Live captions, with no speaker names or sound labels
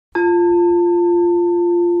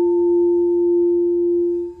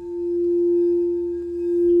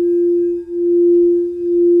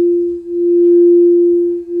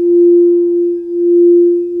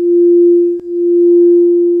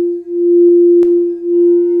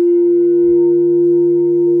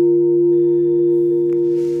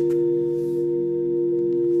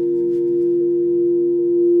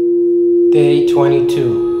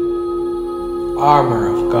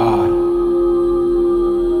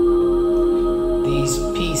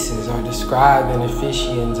pieces are described in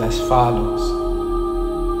Ephesians as follows: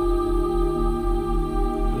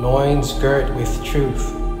 loins girt with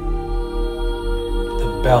truth,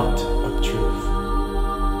 the belt of truth,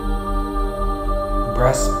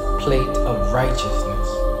 breastplate of righteousness,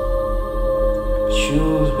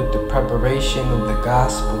 shoes with the preparation of the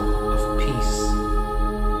gospel of peace,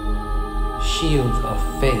 shield of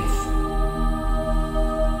faith,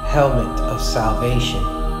 helmet of salvation,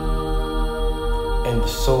 and the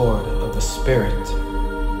sword of the Spirit,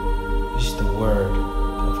 which is the Word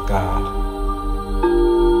of God.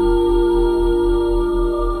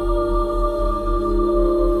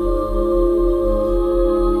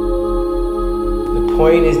 The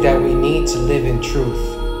point is that we need to live in truth.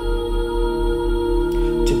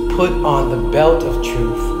 To put on the belt of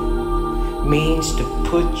truth means to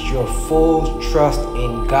put your full trust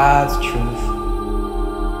in God's truth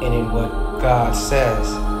and in what God says.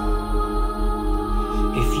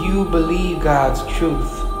 If you believe God's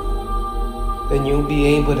truth, then you'll be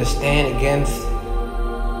able to stand against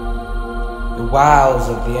the wiles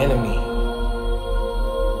of the enemy.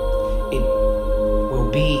 It will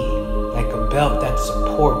be like a belt that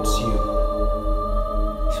supports you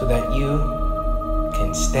so that you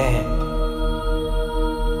can stand.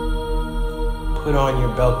 Put on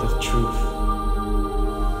your belt of truth.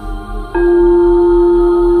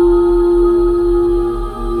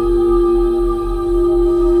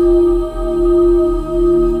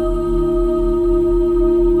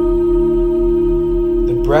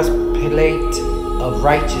 Breastplate of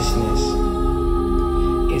righteousness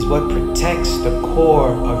is what protects the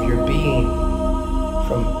core of your being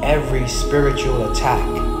from every spiritual attack.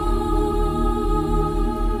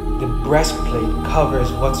 The breastplate covers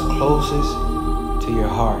what's closest to your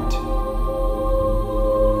heart.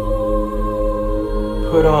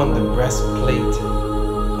 Put on the breastplate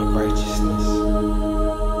of righteousness.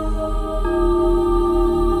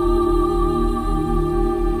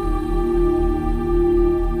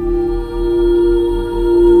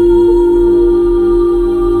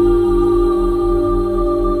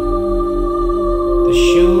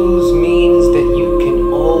 Shoes means that you can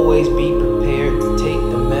always be prepared to take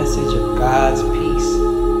the message of God's peace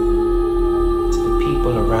to the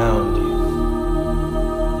people around you.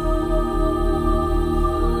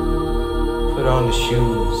 Put on the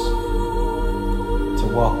shoes to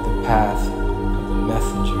walk the path of the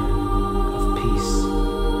messenger of peace.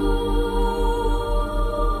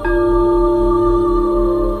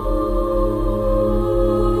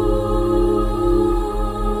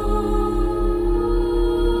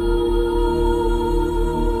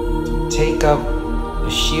 Take up the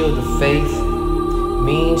shield of faith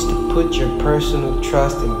means to put your personal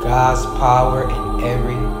trust in God's power in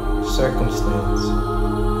every circumstance.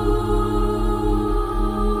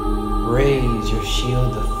 Raise your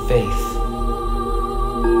shield of faith.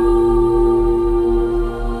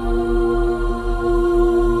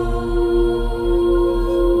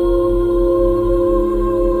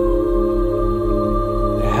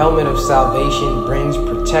 The helmet of salvation brings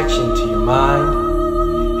protection to your mind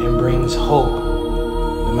and brings hope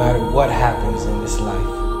no matter what happens in this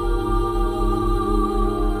life.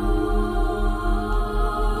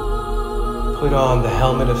 Put on the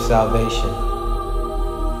helmet of salvation,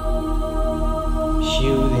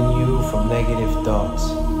 shielding you from negative thoughts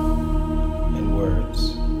and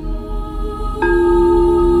words.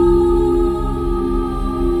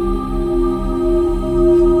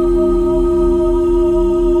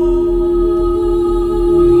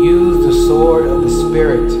 Sword of the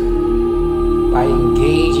Spirit by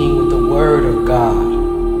engaging with the Word of God.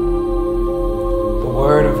 The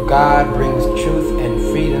Word of God brings truth and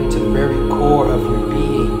freedom to the very core of your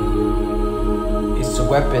being. It's a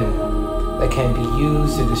weapon that can be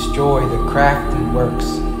used to destroy the crafty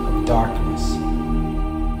works of darkness.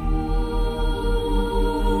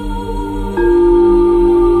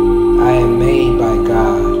 I am made by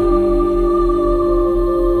God.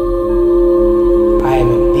 I am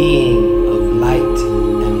a being of light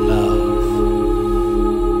and love.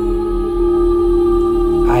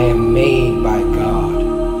 I am made by God.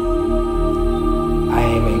 I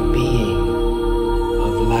am a being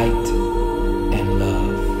of light and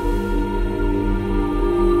love.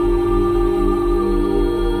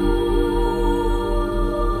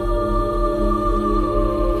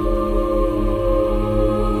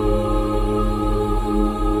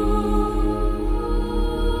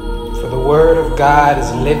 For the Word of God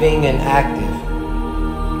is living and active,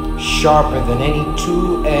 sharper than any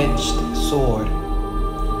two-edged sword,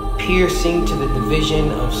 piercing to the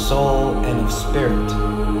division of soul and of spirit,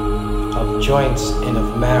 of joints and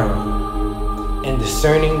of marrow, and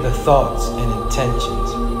discerning the thoughts and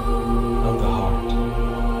intentions of the heart.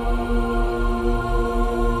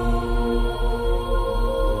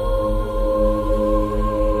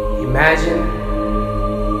 Imagine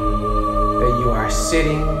that you are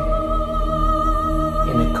sitting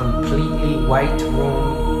in a completely white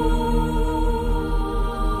room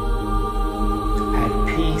at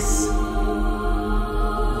peace.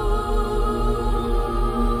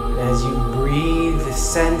 As you breathe,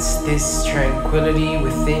 sense this tranquility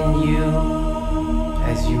within you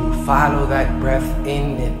as you follow that breath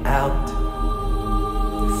in and out,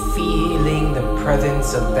 feeling the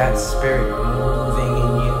presence of that spirit moving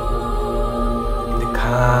in you, and the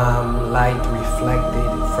calm light reflected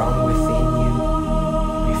from within you,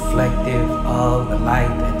 reflective of the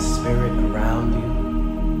light and spirit around you,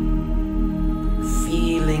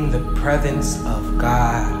 feeling the presence of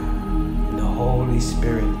God, the Holy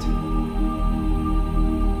Spirit,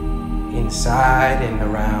 inside and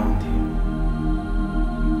around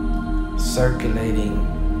you, circulating,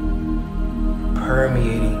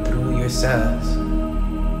 permeating through your cells.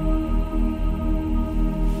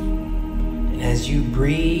 And as you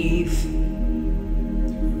breathe,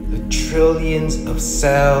 the trillions of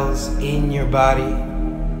cells in your body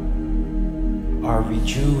are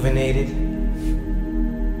rejuvenated,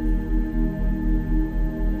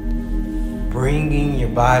 bringing your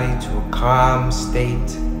body to a calm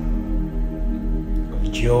state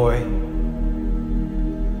of joy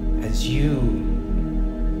as you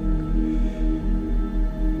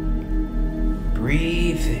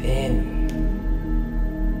breathe in,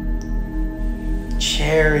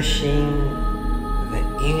 cherishing the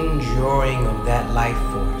enjoying of that life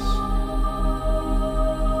force,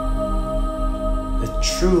 the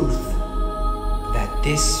truth that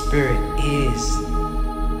this spirit is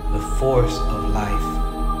the force of life,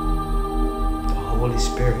 the Holy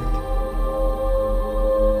Spirit.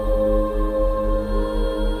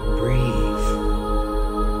 Breathe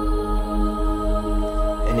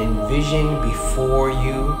and envision before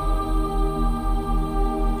you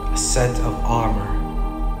a set of armor.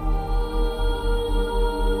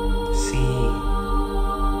 See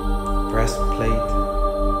breastplate,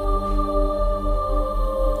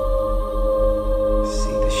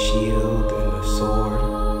 see the shield and the sword,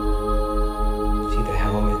 see the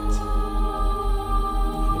helmet,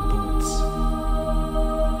 the boots.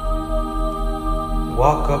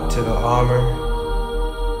 Walk up to the armor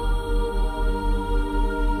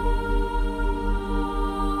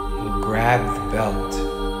and grab the belt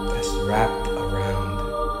that's wrapped around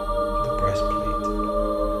the breastplate.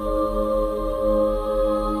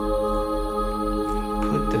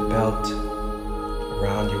 Put the belt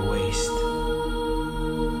around your waist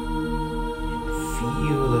and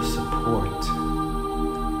feel the support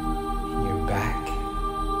in your back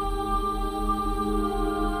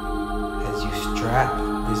as you strap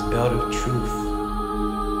this belt of truth,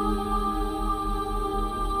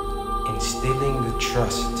 instilling the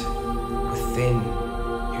trust within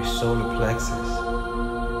your solar plexus,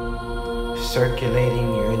 circulating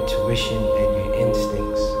your intuition and your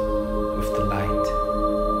instincts with the light.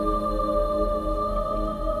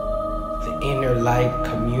 The inner light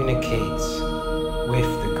communicates with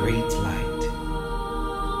the great light.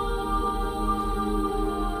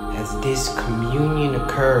 As this communion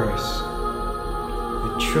occurs,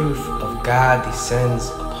 the truth of God descends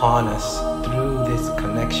upon us through this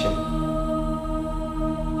connection.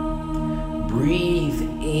 Breathe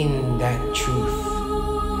in that truth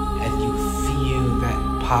as you feel that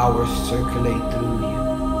power circulate through you,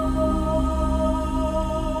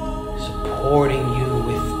 supporting you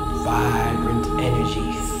with vibrant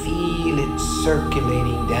energy. Feel it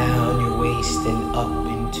circulating down your waist and up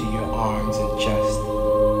into your arms and chest.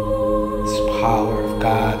 This power of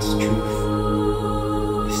God's truth,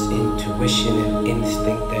 this intuition and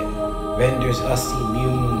instinct that renders us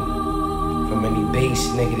immune from any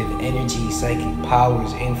base negative energy, psychic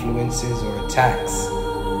powers, influences, or attacks.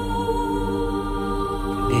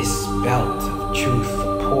 This belt of truth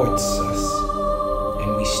supports us,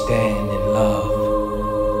 and we stand in love.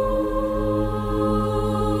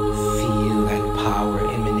 Feel that power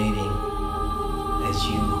emanating as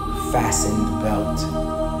you fasten the belt.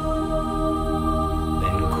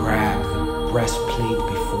 Then grab the breastplate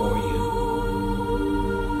before you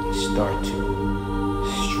and start to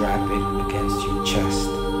strap it against your chest.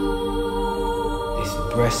 This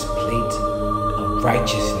breastplate of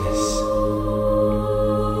righteousness,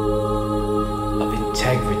 of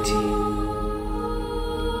integrity,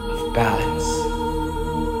 of balance,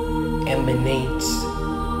 emanates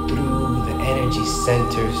through the energy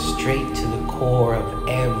center straight to the core of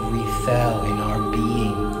every cell in our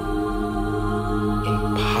being.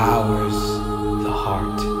 empowers the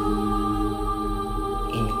heart,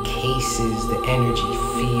 encases the energy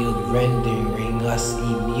field, rendering us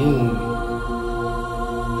immune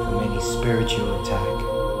from any spiritual attack,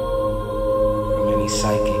 from any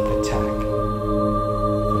psychic attack,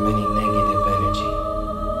 from any negative energy,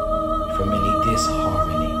 from any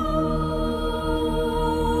disharmony.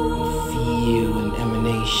 Feel an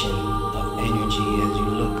emanation of energy as you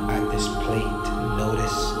look at this plate.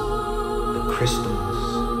 Notice the crystals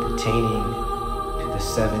pertaining to the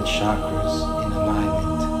 7 chakras in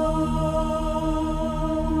alignment.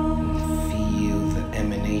 And feel the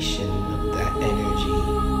emanation of that energy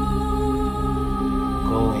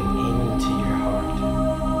going into your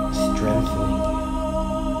heart, strengthening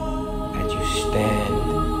as you stand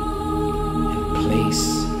and place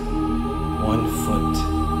one foot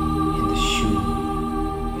in the shoe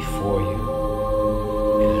before you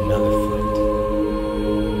and another foot.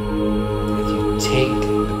 As you take the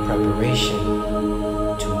preparation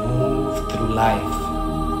to move through life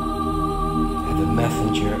as a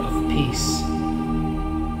messenger of peace,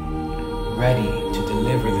 ready to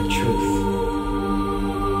deliver the truth,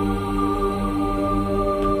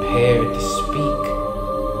 prepared to speak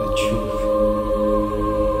the truth,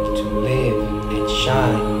 to live and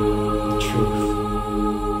shine the truth,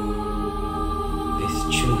 this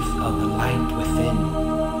truth of the light within.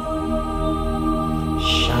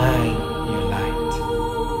 Shine your light,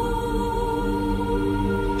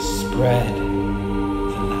 spread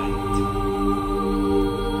the light,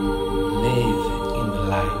 live in the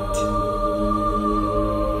light.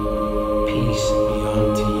 Peace be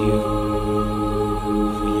unto you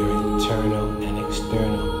for your internal and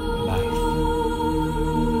external life.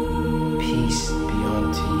 Peace be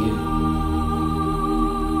unto you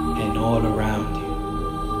and all around you.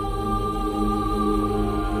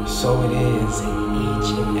 So it is in each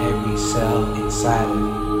and every cell inside of you.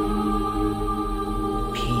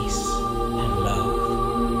 Peace and love.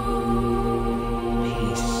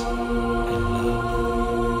 Peace and love.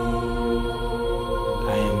 I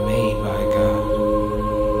am made by God.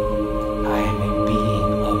 I am a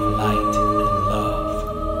being of light and love.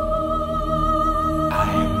 I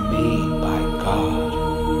am made by God.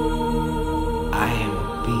 I am a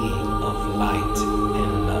being of light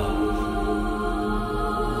and love.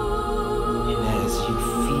 And as you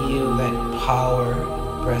feel that power,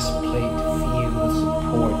 breastplate, feel the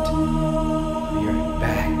support of your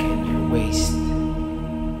back and your waist.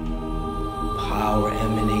 Power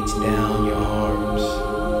emanates down your arms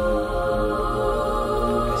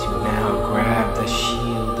as you now grab the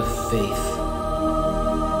shield of faith,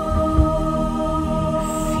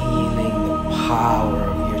 feeling the power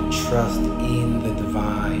of your trust in the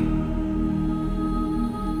divine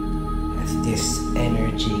as this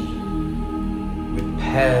energy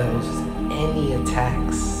repels any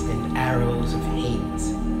attacks and arrows of hate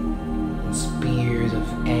and spears of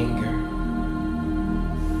anger.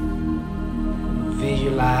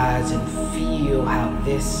 Visualize and feel how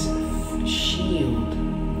this shield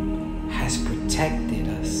has protected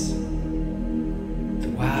us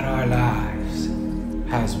throughout our lives,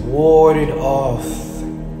 has warded off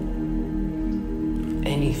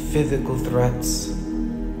any physical threats,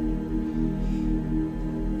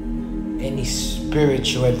 any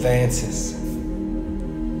spiritual advances.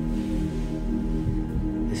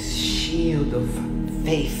 This shield of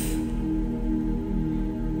faith.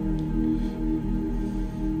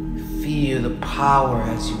 Feel the power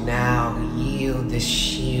as you now yield this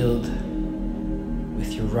shield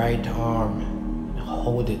with your right arm and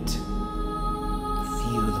hold it.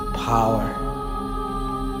 Feel the power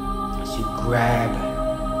as you grab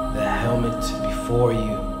the helmet before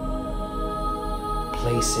you.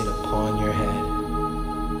 Place it upon your head.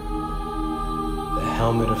 The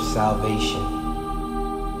helmet of salvation,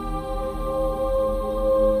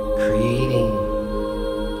 creating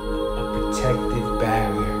a protective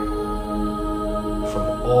barrier from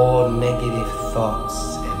all negative thoughts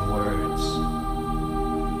and words,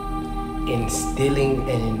 instilling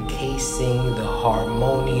and encasing the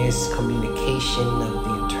harmonious communication of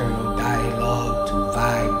the internal dialogue to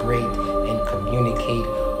vibrate and communicate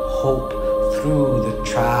hope through the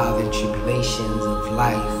trials and tribulations of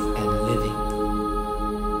life and living.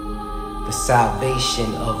 The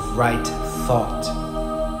salvation of right thought,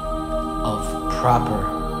 of proper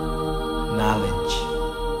knowledge,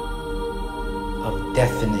 of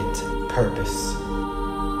definite purpose,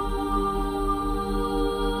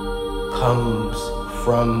 comes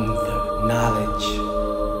from the knowledge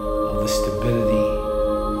of the stability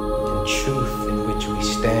and truth in which we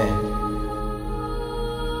stand.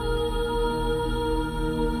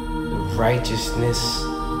 The righteousness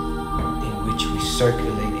in which which we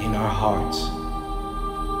circulate in our hearts,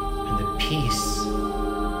 and the peace,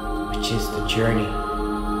 which is the journey,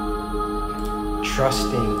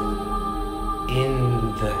 trusting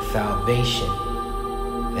in the salvation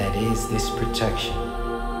that is this protection.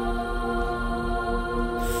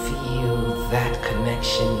 Feel that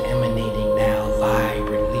connection emanating now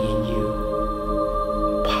vibrantly in you,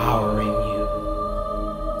 empowering you.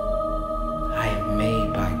 I am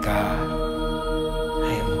made by God.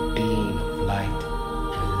 I am a being of light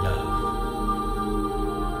and love.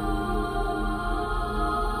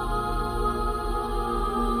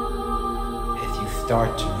 As you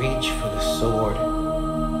start to reach for the sword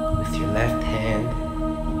with your left hand,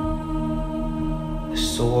 the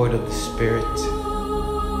sword of the Spirit,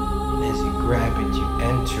 and as you grab it, you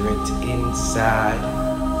enter it inside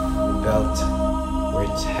the belt where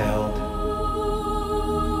it's held.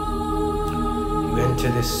 You enter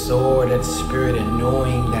this sword of the Spirit, and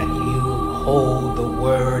knowing that you hold the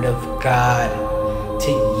Word of God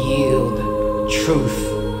to yield truth,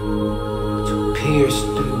 to pierce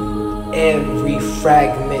through every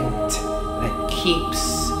fragment that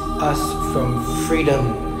keeps us from freedom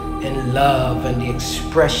and love and the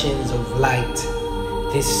expressions of light.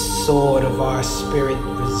 This sword of our spirit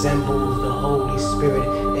resembles the Holy Spirit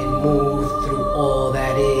and moves through all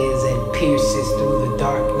that is and pierces through the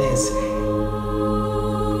darkness.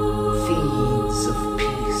 Seeds of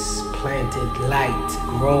peace, planted light,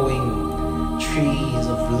 growing trees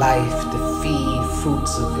of life to feed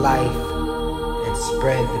fruits of life and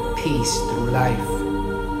spread the peace through life.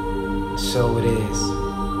 So it is.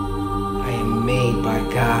 I am made by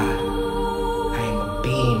God. I am a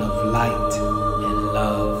being of light and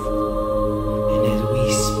love. And as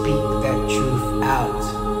we speak that truth out,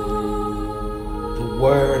 the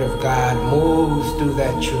Word of God moves through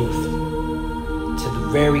that truth to the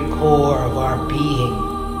very core of our being,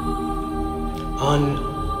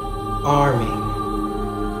 unarming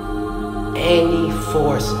any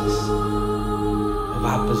forces of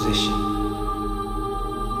opposition.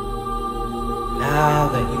 Now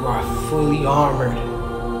that you are fully armored,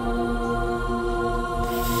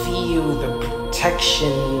 feel the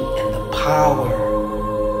protection and the power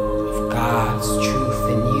of God's truth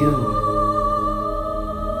in you.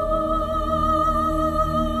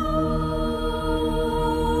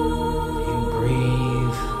 You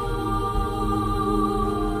breathe,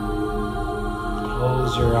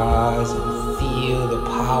 close your eyes and feel the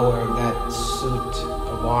power of that suit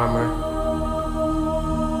of armor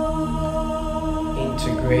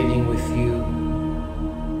integrating with you.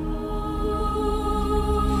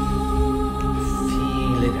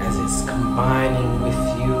 Feel it as it's combining with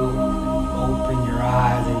you. Open your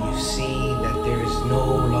eyes and you see that there is no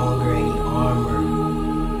longer any armor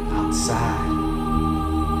outside.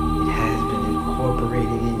 It has been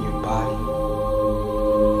incorporated in your body.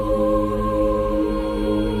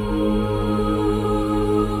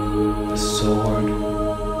 The sword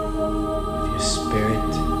of your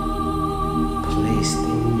spirit placed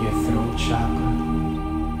in your throat chakra.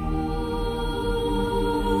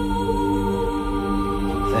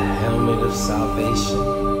 The helmet of salvation.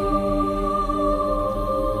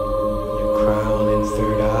 Your crown and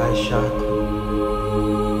third eye chakra.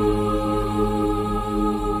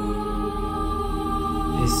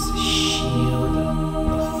 This shield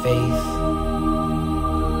of faith.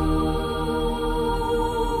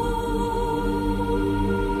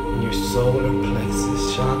 In your solar plexus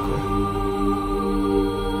chakra.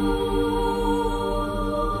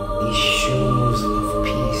 Shoes of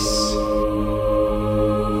peace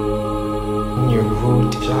in your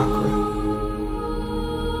root chakra.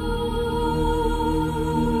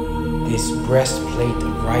 This breastplate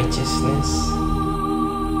of righteousness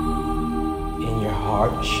in your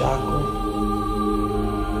heart chakra.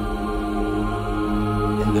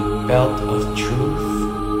 And the belt of truth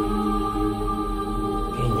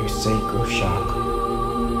in your sacral chakra.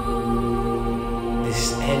 This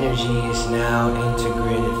energy is now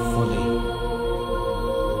integrated fully